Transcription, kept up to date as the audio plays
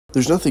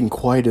There's nothing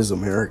quite as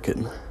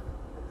American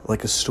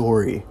like a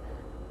story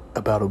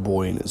about a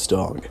boy and his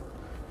dog.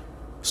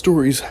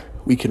 Stories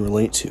we can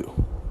relate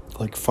to,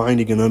 like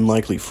finding an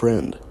unlikely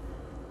friend,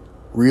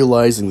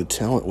 realizing the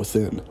talent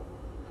within,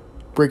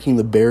 breaking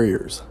the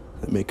barriers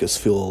that make us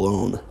feel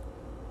alone,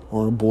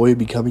 or a boy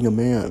becoming a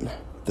man,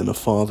 then a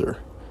father,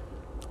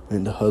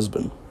 and a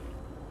husband.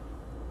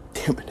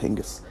 Damn it,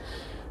 Angus.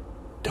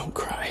 Don't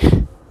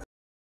cry.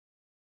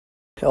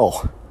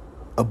 Hell,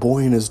 a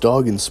boy and his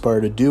dog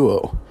inspired a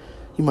duo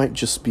you might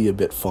just be a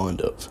bit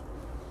fond of.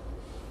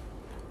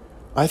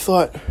 I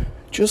thought,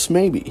 just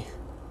maybe,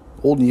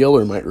 Old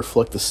Yeller might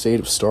reflect the state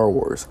of Star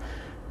Wars,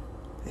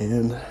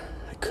 and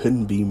I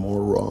couldn't be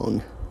more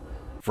wrong.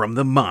 From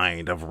the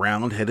mind of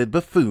round-headed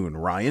buffoon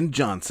Ryan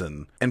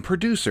Johnson and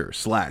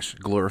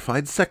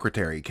producer/glorified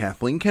secretary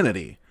Kathleen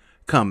Kennedy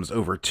comes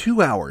over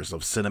 2 hours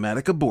of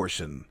cinematic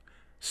abortion.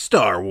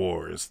 Star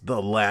Wars: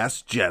 The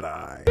Last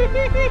Jedi.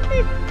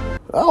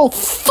 Oh,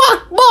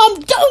 fuck, Mom!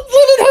 Don't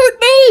let it hurt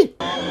me!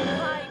 Oh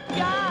my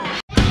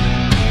God!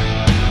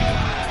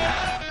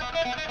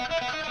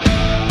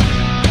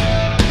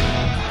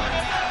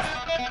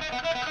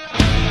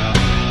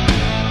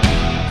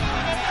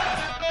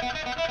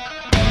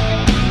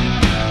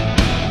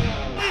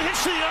 He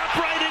hits the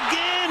upright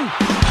again!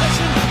 That's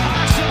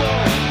impossible!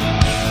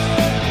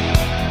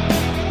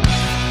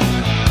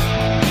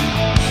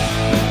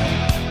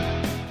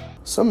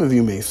 Some of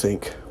you may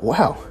think,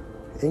 wow,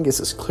 Angus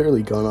has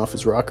clearly gone off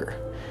his rocker.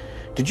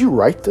 Did you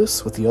write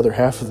this with the other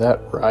half of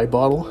that rye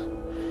bottle?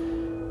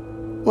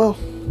 Well,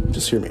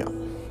 just hear me out.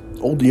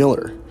 Old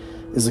Yeller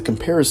is a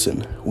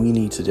comparison we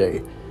need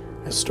today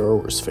as Star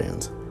Wars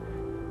fans.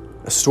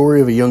 A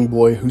story of a young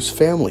boy whose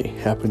family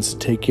happens to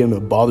take in a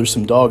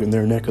bothersome dog in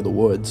their neck of the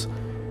woods,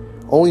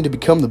 only to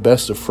become the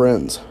best of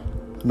friends.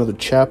 Another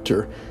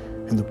chapter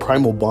in the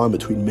primal bond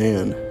between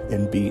man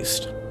and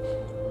beast.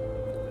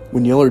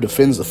 When Yeller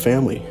defends the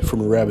family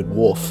from a rabid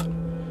wolf,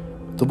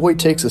 the boy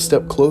takes a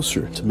step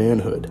closer to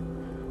manhood,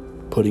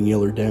 putting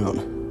Yeller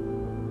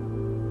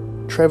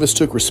down. Travis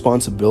took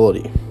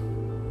responsibility.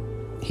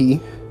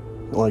 He,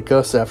 like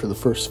us after the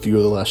first few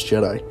of The Last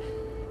Jedi,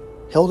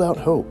 held out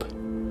hope.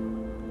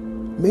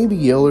 Maybe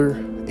Yeller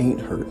ain't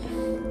hurt.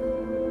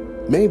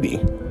 Maybe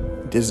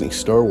Disney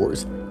Star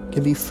Wars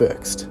can be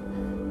fixed.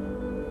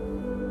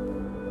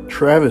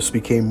 Travis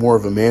became more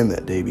of a man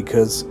that day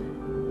because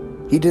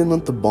he didn't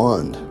let the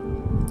bond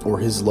or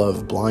his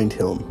love blind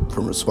him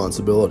from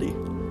responsibility.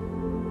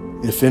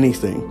 If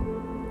anything,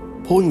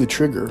 pulling the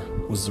trigger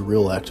was the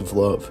real act of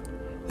love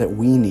that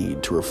we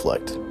need to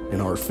reflect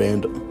in our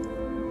fandom.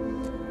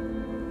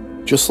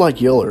 Just like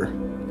Yeller,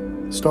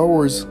 Star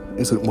Wars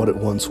isn't what it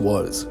once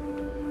was.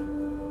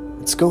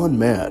 It's gone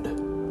mad,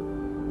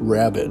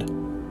 rabid,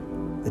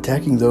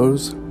 attacking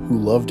those who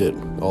loved it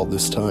all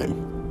this time.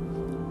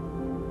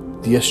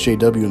 The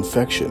SJW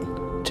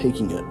infection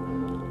taking it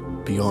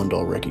beyond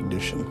all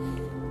recognition.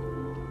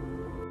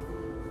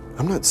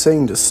 I'm not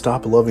saying to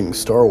stop loving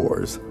Star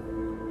Wars,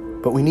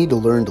 but we need to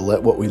learn to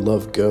let what we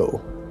love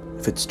go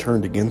if it's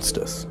turned against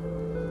us.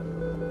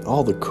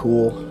 All the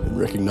cool and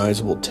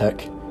recognizable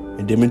tech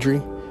and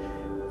imagery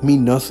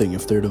mean nothing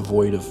if they're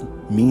devoid of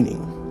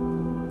meaning,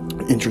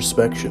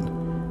 introspection,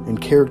 and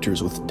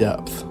characters with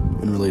depth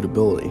and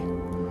relatability.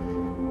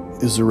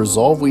 Is the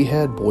resolve we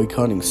had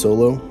boycotting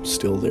Solo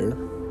still there?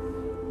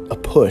 A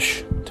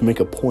push to make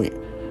a point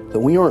that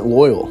we aren't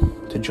loyal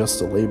to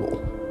just a label?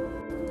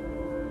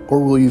 Or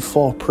will you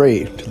fall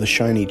prey to the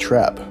shiny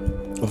trap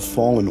of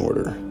Fallen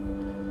Order,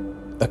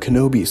 a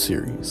Kenobi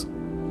series,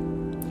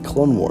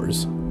 Clone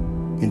Wars,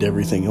 and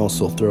everything else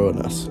they'll throw at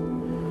us?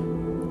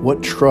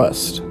 What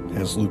trust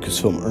has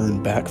Lucasfilm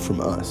earned back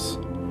from us,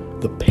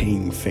 the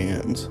paying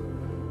fans?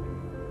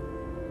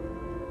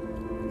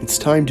 It's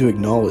time to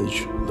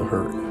acknowledge the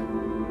hurt,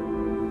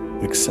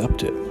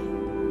 accept it,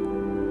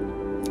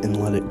 and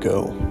let it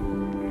go.